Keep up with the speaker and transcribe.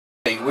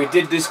We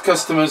did this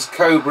customer's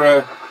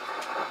Cobra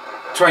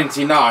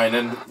 29,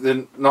 and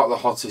they're not the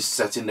hottest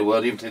set in the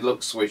world, even if it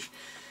looks swish.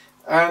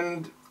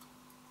 And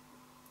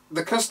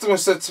the customer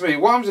said to me,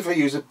 what happens if I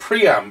use a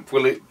preamp?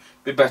 Will it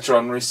be better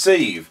on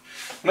receive?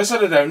 And I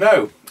said, I don't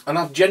know. And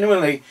I've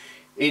genuinely,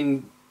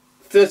 in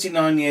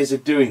 39 years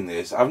of doing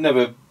this, I've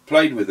never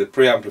played with a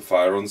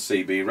preamplifier on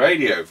CB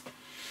radio.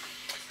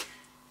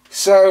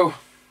 So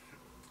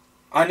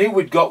I knew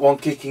we'd got one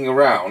kicking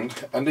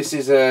around, and this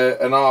is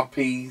an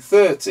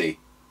RP30.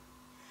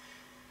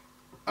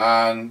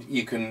 And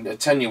you can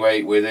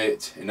attenuate with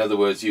it, in other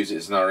words use it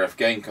as an RF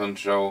gain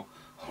control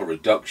or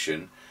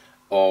reduction,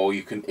 or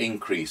you can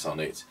increase on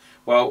it.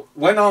 Well,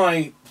 when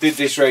I did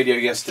this radio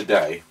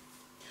yesterday,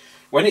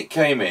 when it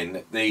came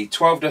in, the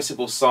 12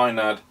 decibel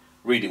SINAD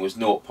reading was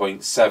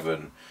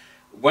 0.7.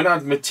 When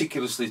I'd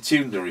meticulously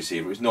tuned the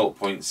receiver, it was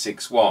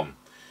 0.61.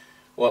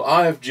 Well,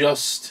 I have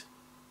just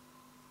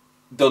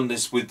done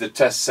this with the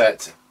test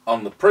set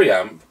on the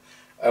preamp,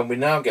 and we're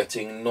now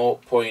getting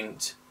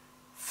 0.45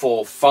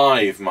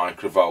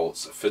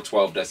 microvolts for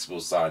 12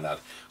 decibel SINAD.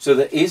 So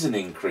there is an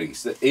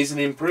increase, there is an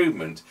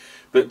improvement,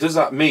 but does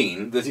that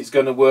mean that it's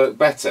going to work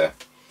better?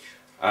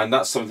 And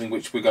that's something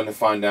which we're going to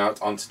find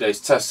out on today's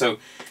test. So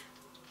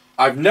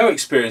I've no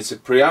experience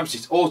of preamps.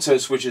 It auto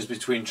switches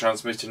between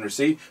transmit and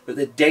receive, but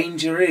the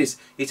danger is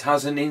it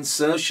has an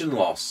insertion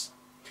loss.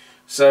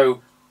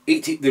 So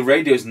the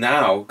radio is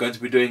now going to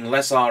be doing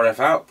less RF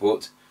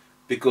output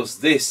because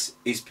this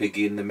is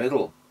piggy in the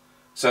middle.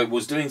 So it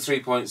was doing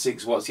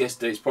 3.6 watts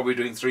yesterday, it's probably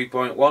doing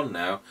 3.1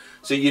 now.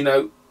 So you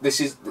know,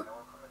 this is...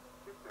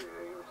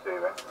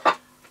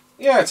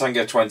 Yeah,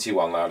 Tango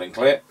 21 loud and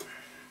clear.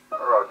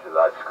 Roger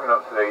that, just coming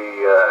up to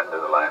the end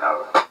of the lane,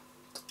 over.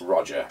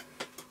 Roger.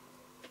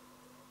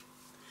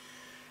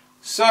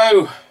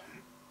 So,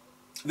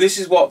 this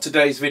is what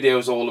today's video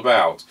is all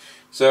about.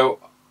 So,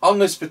 on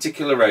this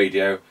particular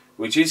radio,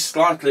 which is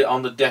slightly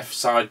on the deaf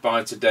side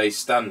by today's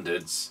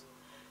standards,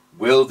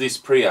 will this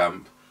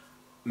preamp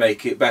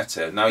make it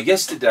better? Now,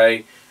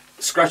 yesterday,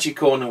 Scratchy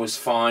Corner was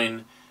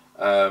fine.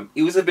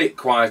 He was a bit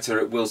quieter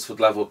at Wilsford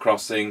Level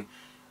Crossing,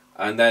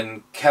 and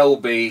then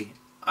Kelby,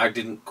 I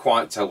didn't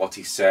quite tell what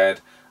he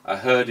said. I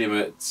heard him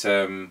at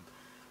the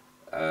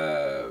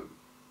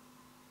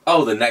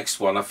next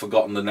one, I've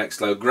forgotten the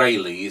next low,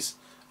 Grayleys,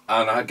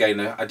 and again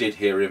I did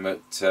hear him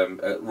at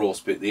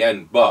Rawsby at the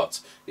end, but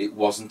it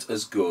wasn't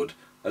as good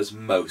as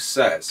most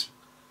sets.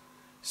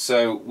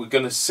 So we're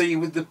going to see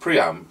with the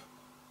preamp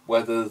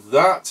whether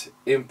that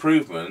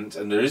improvement,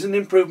 and there is an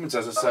improvement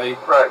as I say.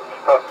 Right,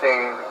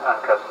 passing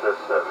Ancaster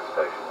service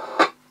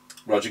station.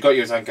 Roger, got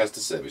you at Ancaster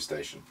service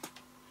station.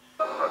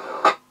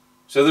 Roger.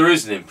 So there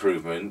is an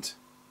improvement,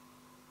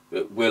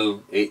 but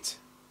will it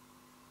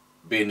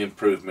be an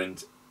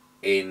improvement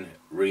in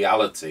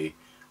reality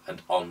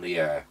and on the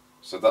air?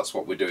 So that's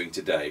what we're doing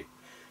today.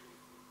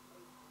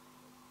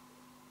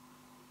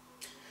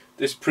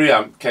 This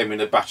preamp came in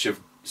a batch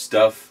of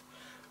stuff,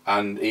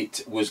 and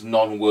it was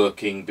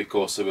non-working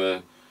because of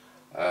a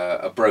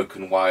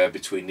broken wire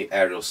between the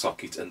aerial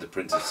socket and the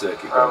printed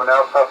circuit board. We're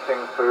now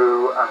passing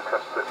through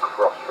Ancaster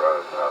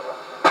Crossroads. Over.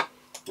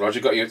 Roger,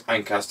 got you at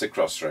Ancaster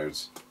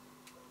Crossroads.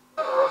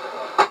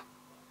 Roger.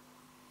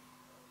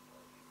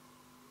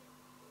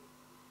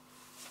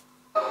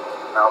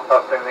 Now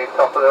passing the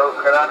top of the hill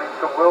to go down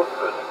into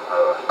Wilford.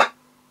 Over.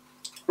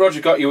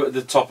 Roger, got you at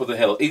the top of the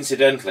hill.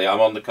 Incidentally, I'm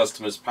on the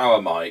customer's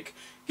power mic.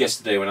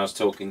 Yesterday when I was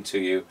talking to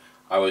you,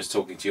 I was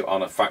talking to you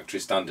on a factory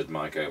standard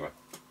mic. Over.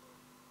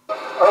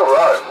 Oh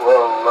right,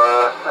 well,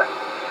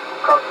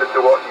 contrary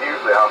to what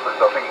usually happens,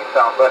 I think you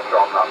sound better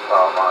on that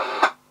power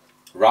mic.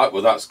 Right,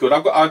 well that's good.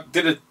 I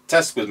did a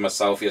test with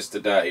myself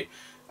yesterday,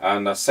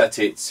 and I set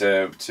it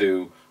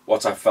to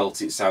what I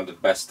felt it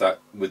sounded best at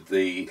with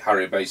the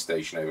Harrier base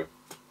station. Over.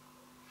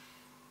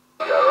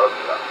 Yeah,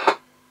 roger that.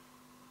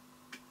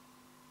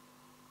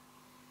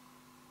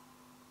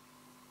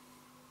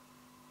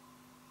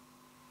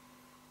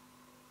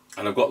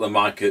 And I've got the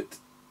mic at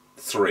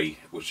 3,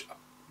 which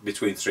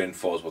between 3 and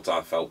 4 is what I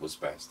felt was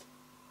best.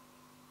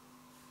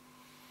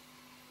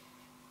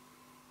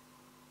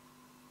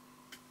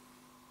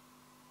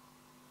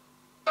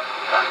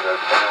 Tango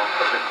 21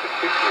 coming to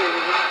Chippie,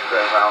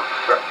 going round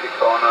Scratchy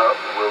Corner,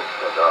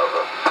 Wilford.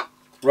 Over.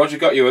 Roger,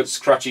 got you at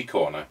Scratchy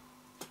Corner.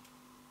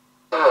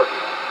 Roger.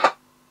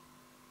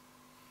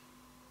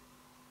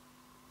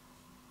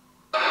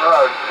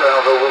 Right,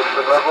 going over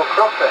Wilford Level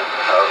Crossing.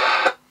 Over.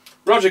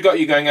 Roger, got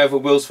you going over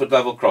Wilsford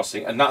Level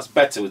Crossing, and that's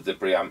better with the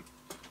preamp.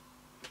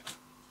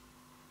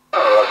 Oh,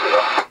 roger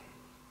that.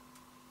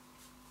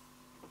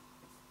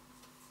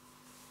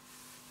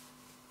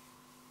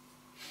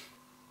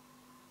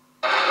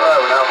 Right,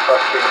 we're now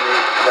passing the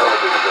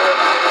Kelby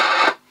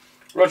turnover.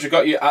 Roger,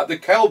 got you at the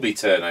Kelby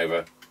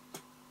turnover.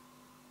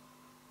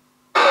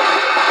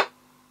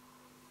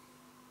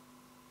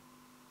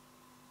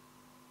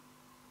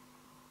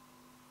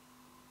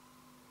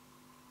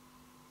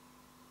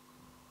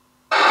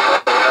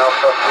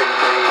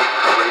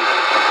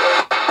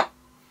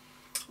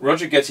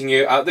 Roger, getting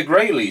you at the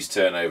Grayleys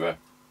turnover.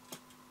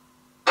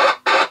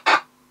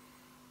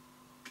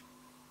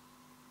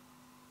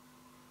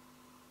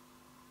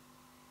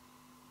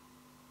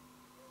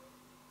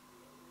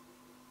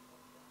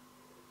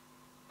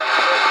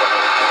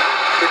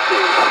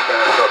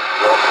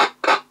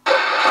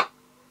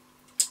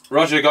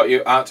 Roger got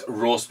you at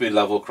raw speed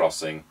level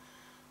crossing.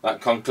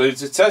 That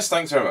concludes the test.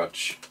 Thanks very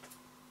much.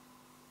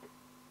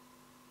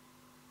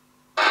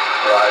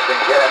 Right,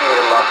 didn't get any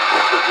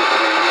elasticity.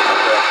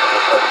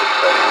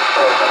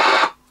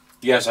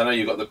 Yes, I know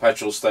you've got the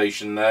petrol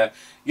station there.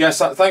 Yes,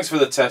 thanks for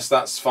the test.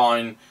 That's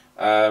fine.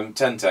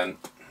 10-10.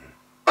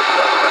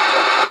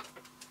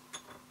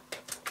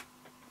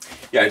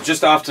 Yeah,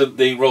 just after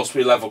the raw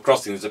speed level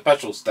crossing, there's a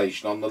petrol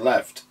station on the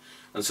left,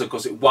 and so of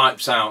course it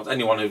wipes out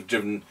any of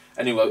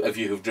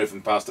you who've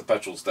driven past the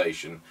petrol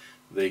station.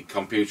 The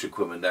computer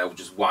equipment there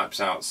just wipes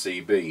out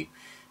CB,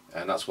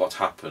 and that's what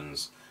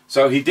happens.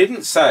 So he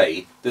didn't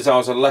say that I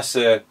was a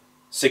lesser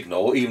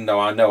signal, even though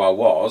I know I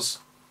was,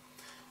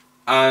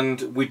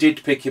 and we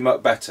did pick him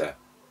up better,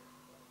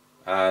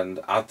 and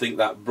I think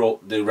that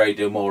brought the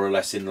radio more or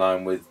less in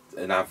line with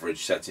an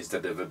average set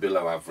instead of a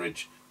below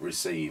average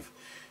receive.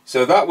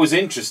 So that was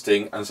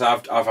interesting, and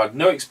so I've had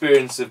no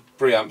experience of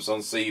preamps on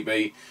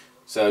CB,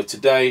 so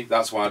today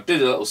that's why I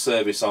did a little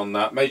service on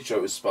that, made sure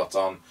it was spot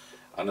on,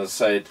 and as I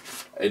said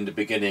in the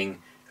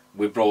beginning,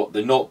 we brought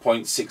the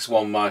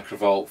 0.61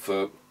 microvolt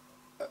for,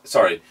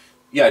 0.61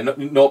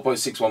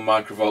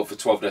 microvolt for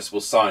 12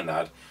 decibel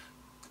SINAD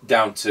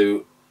down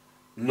to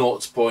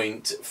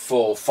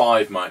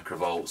 0.45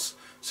 microvolts,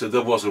 so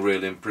there was a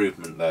real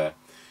improvement there.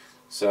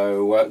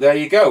 So there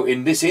you go.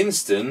 In this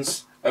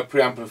instance, a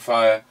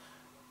preamplifier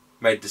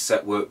made the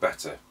set work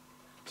better.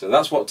 So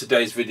that's what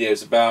today's video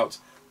is about,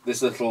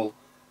 this little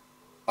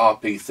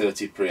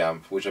RP30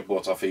 preamp which I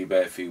bought off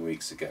eBay a few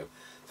weeks ago.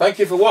 Thank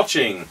you for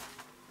watching.